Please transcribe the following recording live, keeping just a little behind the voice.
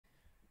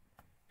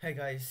Hey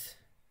guys,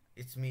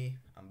 it's me.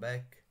 I'm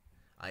back.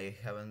 I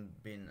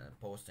haven't been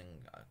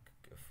posting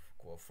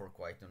for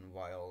quite a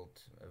while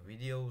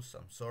videos.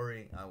 I'm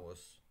sorry, I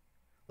was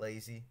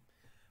lazy,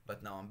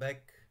 but now I'm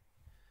back.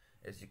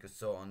 As you could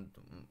saw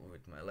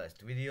with my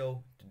last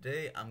video,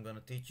 today I'm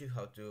gonna teach you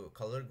how to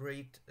color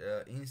grade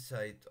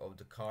inside of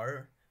the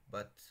car,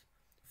 but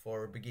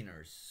for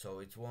beginners. So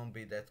it won't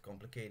be that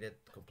complicated,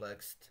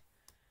 complex,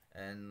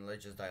 and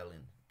let's just dial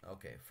in.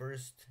 Okay,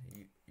 first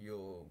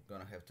you're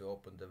gonna have to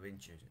open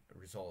DaVinci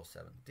Resolve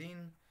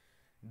 17.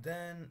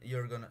 Then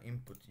you're gonna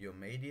input your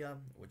media,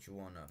 which you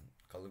wanna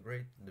color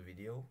grade the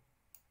video.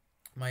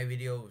 My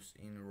videos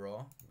in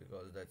RAW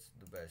because that's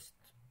the best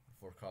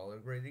for color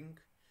grading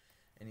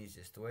and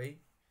easiest way.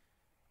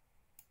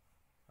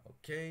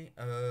 Okay,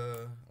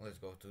 let's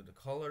go to the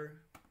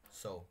color.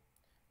 So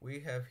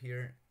we have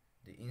here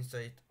the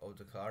inside of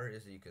the car,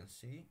 as you can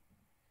see,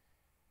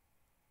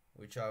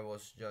 which I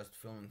was just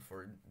filming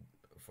for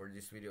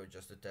this video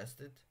just to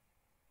test it.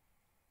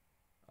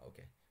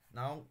 Okay,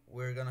 now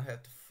we're gonna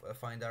have to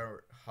find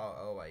our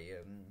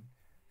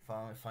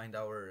find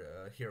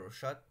our hero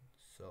shot.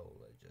 So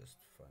let's just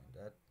find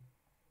that,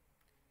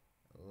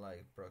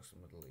 like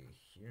approximately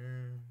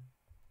here.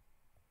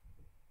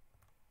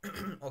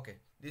 Okay,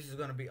 this is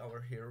gonna be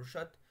our hero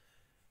shot.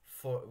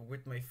 For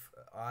with my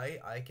eye,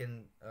 I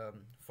can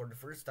for the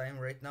first time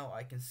right now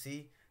I can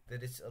see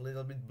that it's a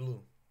little bit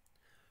blue.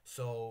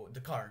 So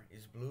the car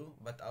is blue,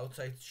 but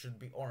outside should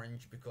be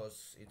orange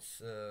because it's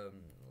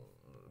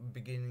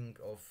beginning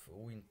of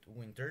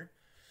winter.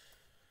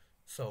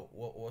 So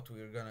what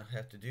we're gonna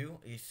have to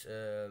do is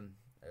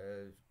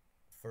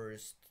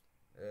first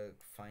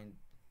find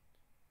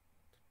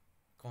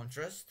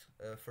contrast.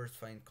 First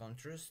find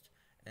contrast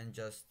and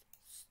just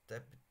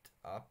step it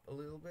up a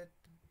little bit,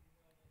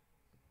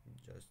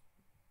 just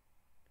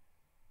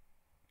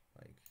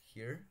like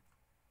here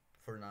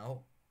for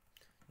now.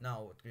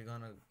 Now what we're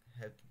gonna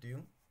have to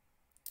do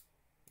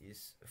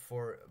is,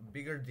 for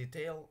bigger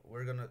detail,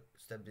 we're gonna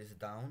step this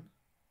down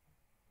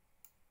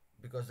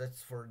because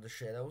that's for the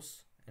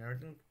shadows and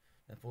everything,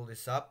 and pull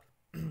this up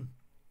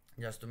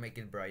just to make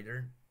it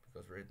brighter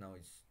because right now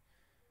it's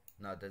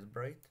not that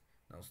bright.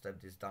 Now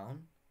step this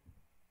down.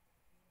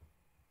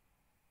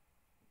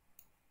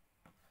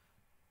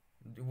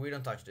 We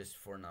don't touch this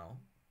for now.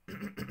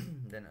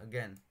 Then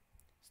again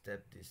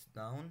step this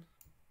down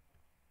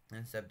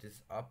and step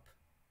this up.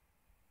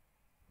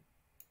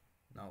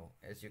 Now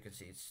as you can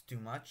see it's too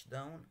much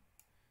down,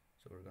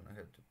 so we're gonna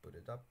have to put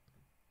it up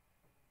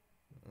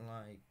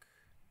like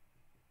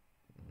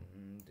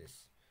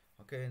this.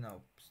 Okay,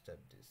 now step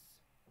this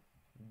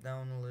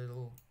down a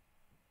little,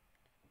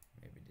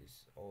 maybe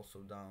this also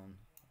down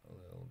a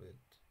little bit,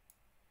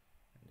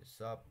 and this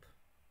up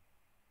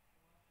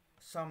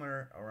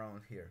somewhere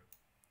around here.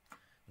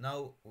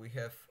 Now we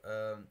have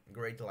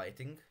great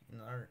lighting in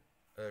our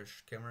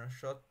camera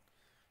shot.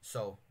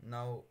 So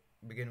now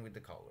begin with the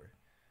color.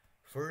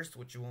 First,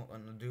 what you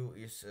want to do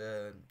is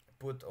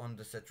put on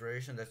the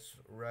saturation that's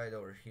right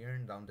over here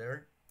and down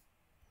there,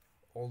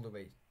 all the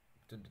way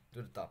to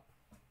the top.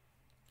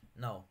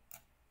 Now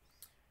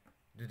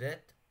do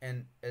that,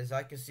 and as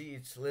I can see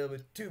it's a little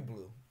bit too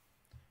blue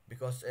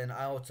because an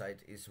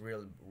outside is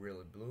really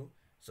blue.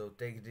 So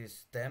take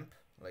this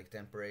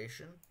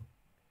temperature.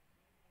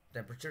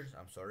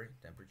 I'm sorry,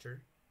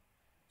 temperature.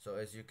 So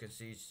as you can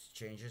see, it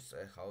changes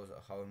how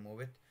I move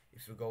it.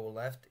 If you go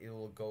left, it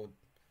will go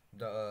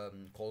the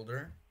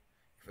colder.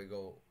 If I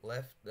go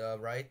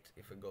right,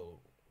 if I go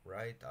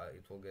right,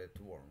 it will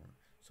get warmer.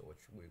 So what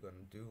we're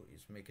gonna do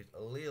is make it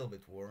a little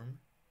bit warm,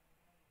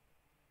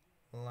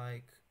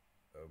 like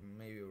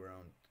maybe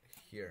around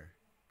here.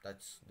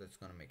 That's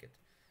gonna make it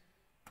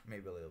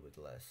maybe a little bit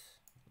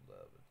less,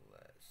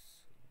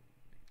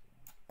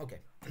 okay.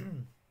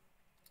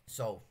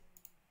 So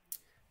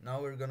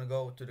now we're gonna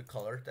go to the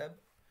color tab,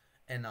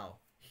 and now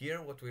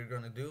here what we're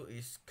gonna do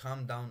is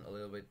calm down a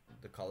little bit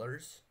the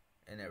colors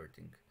and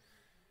everything.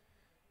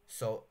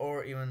 So,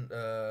 or even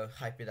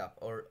hype it up,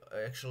 or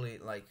actually,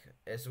 like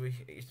as we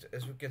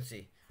can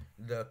see,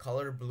 the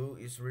color blue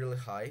is really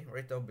high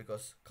right now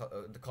because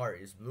the car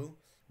is blue,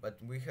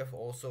 but we have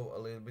also a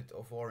little bit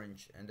of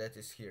orange, and that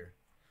is here.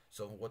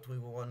 So what we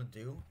want to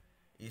do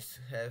is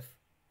have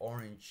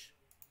orange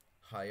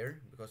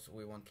higher because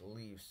we want the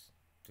leaves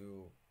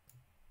to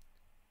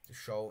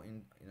show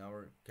in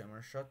our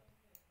camera shot.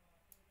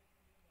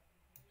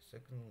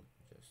 Second,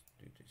 just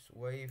do this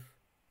wave.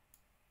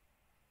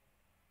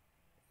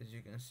 As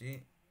you can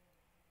see,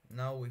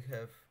 now we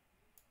have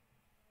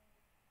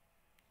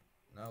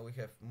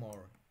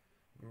more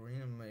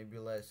green, maybe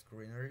less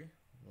greenery.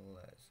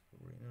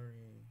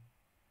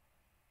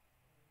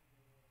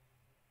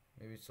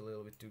 Maybe it's a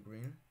little bit too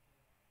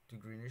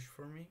greenish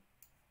for me.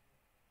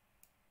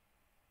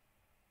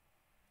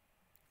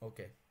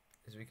 Okay,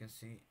 as we can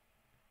see,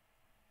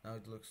 now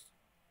it looks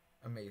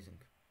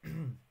amazing.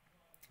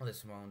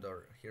 Let's mount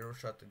our hero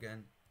shot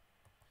again.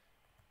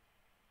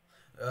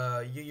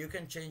 You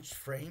can change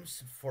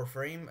frames for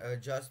frame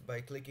just by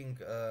clicking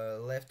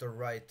left or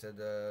right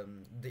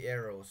the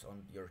arrows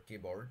on your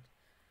keyboard.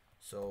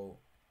 So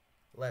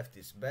left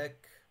is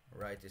back,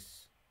 right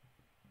is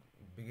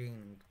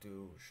beginning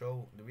to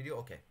show the video.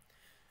 Okay.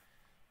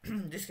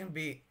 This can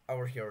be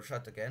our hero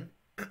shot again.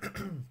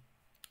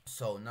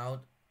 So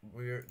now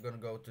we're gonna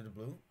go to the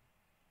blue.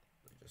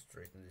 Just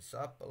straighten this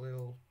up a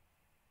little.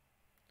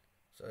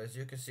 So as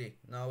you can see,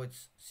 now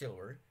it's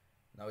silver.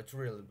 Now it's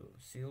really blue.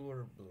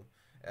 Silver, blue.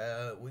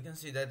 We can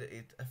see that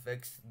it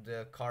affects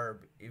the car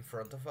in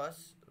front of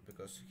us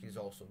because he's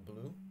also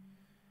blue.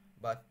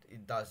 But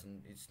it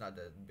doesn't, it's not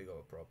that big of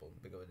a problem,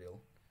 big of a deal.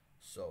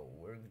 So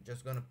we're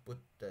just gonna put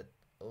that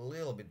a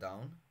little bit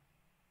down.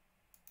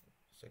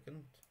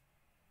 Second.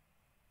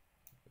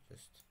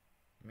 Just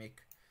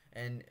make,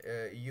 and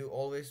you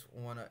always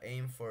wanna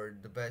aim for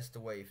the best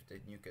wave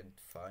that you can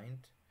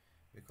find,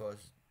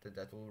 because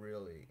that will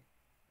really,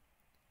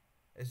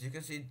 as you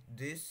can see,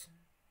 this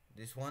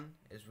one,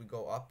 as we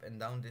go up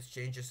and down, this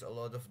changes a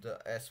lot of the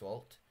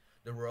asphalt,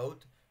 the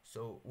road.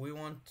 So we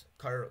want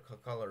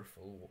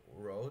colorful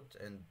road,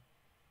 and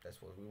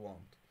that's what we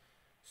want.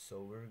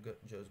 So we're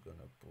just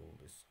gonna pull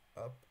this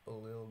up a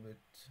little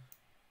bit,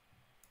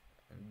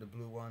 and the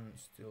blue one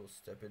still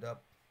step it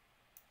up.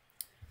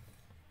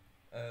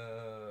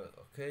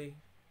 Okay,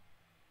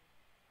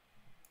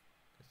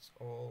 that's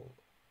all.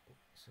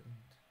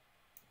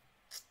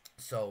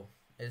 So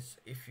as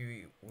if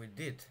we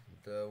did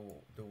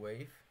the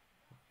wave.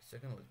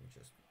 Second, let me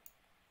just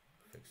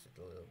fix it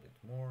a little bit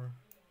more.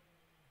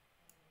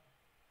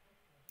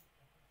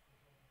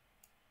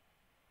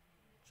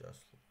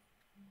 Just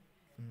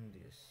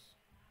this.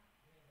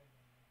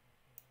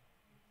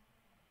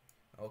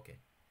 Okay,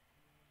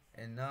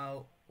 and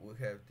now we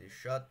have this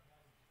shot.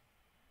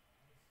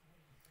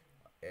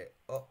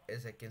 Oh,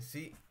 as I can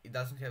see, it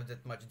doesn't have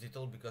that much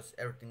detail because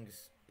everything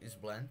is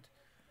blend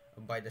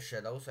by the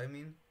shadows, I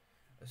mean.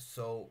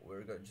 So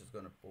we're just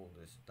gonna pull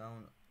this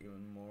down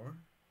even more.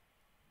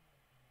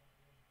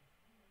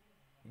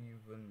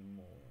 Even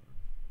more.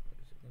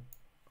 Wait a second.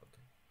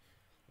 Okay.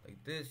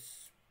 Like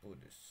this. Put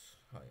this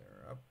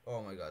higher up.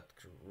 Oh my god,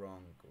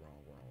 wrong.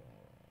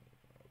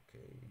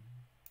 Okay.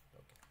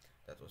 Okay.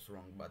 That was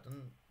wrong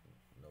button.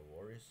 No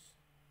worries.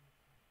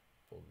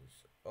 Pull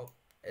this up.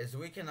 As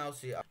we can now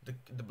see,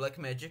 the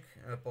Blackmagic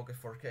Pocket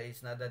 4K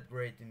is not that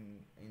great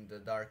in the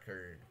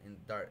darker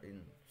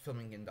in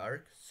filming in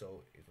dark,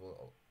 so it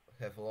will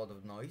have a lot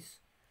of noise.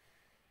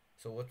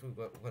 So what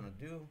we're gonna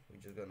do,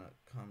 we're just gonna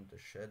calm the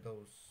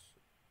shadows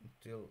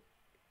until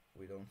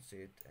we don't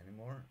see it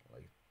anymore,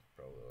 like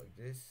probably like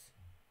this,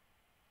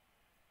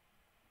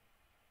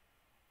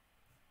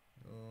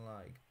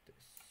 like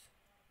this.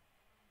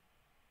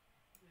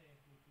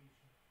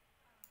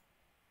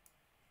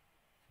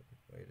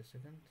 Wait a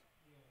second.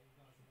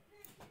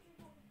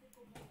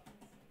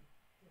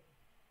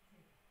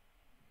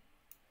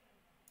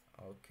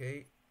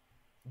 Okay,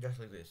 just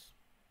like this.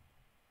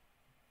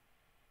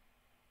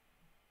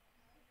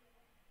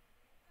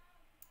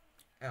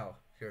 Oh,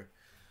 here.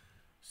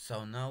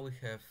 So now we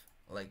have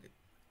like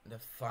the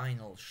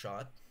final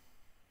shot,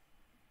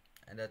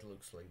 and that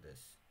looks like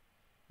this.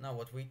 Now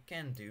what we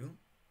can do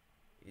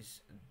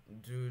is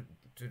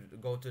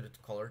go to the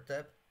color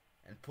tab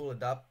and pull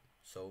it up.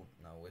 So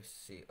now we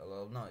see a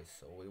lot of noise.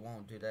 So we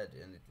won't do that,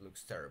 and it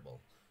looks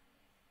terrible.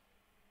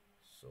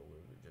 So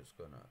we're just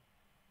gonna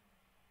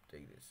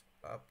take this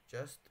up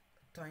just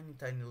a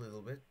tiny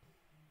little bit.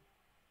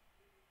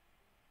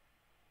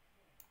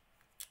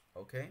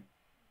 Okay,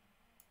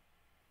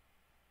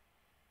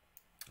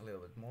 a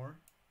little bit more.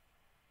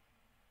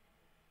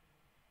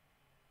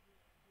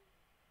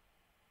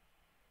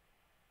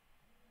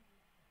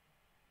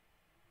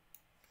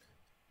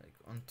 Like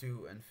on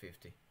 2 and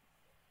 50.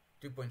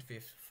 2.5,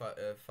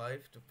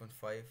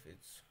 2.5,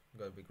 it's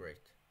gonna be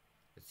great.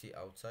 Let's see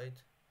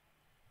outside.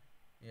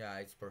 Yeah,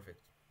 it's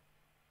perfect.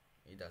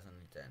 It doesn't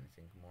need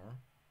anything more.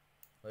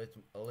 But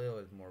a little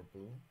bit more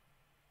blue.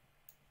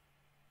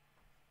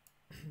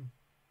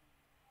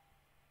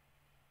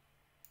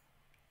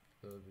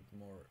 A little bit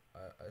more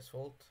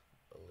asphalt.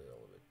 A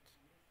little bit.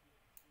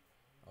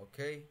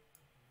 Okay.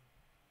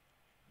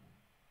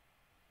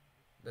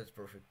 That's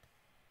perfect.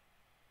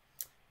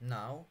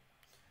 Now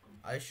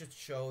I should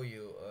show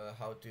you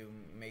how to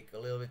make a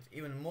little bit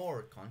even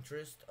more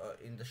contrast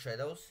in the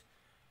shadows,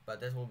 but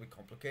that will be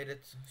complicated.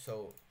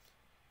 So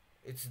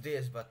it's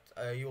this, but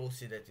you will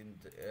see that in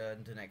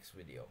the next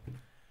video.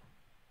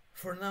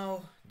 For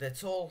now,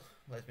 that's all.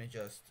 Let me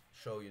just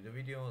show you the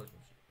video.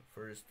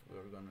 First,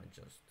 we're gonna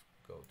just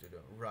go to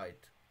the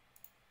right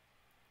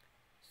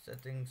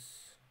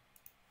settings,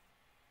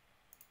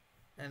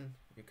 and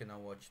you can now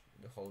watch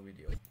the whole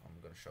video. I'm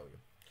gonna show you.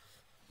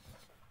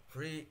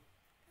 3,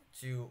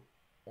 2,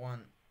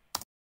 1.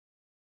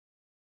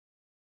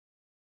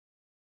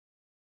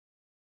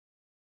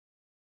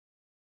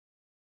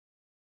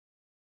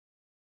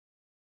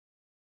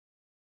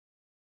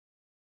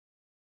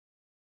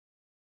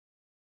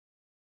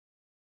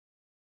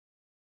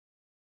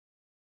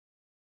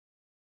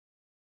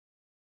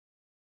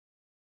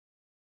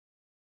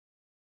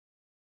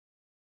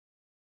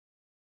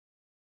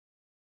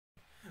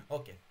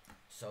 Okay,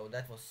 so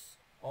that was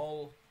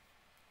all.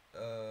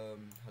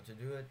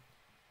 do it.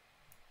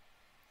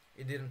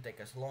 It didn't take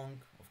us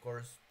long, of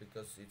course,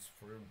 because it's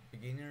for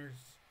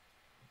beginners.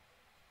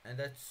 And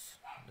that's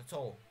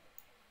all.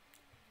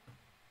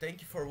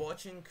 Thank you for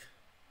watching.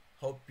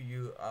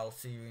 I'll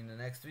see you in the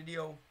next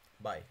video.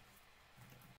 Bye.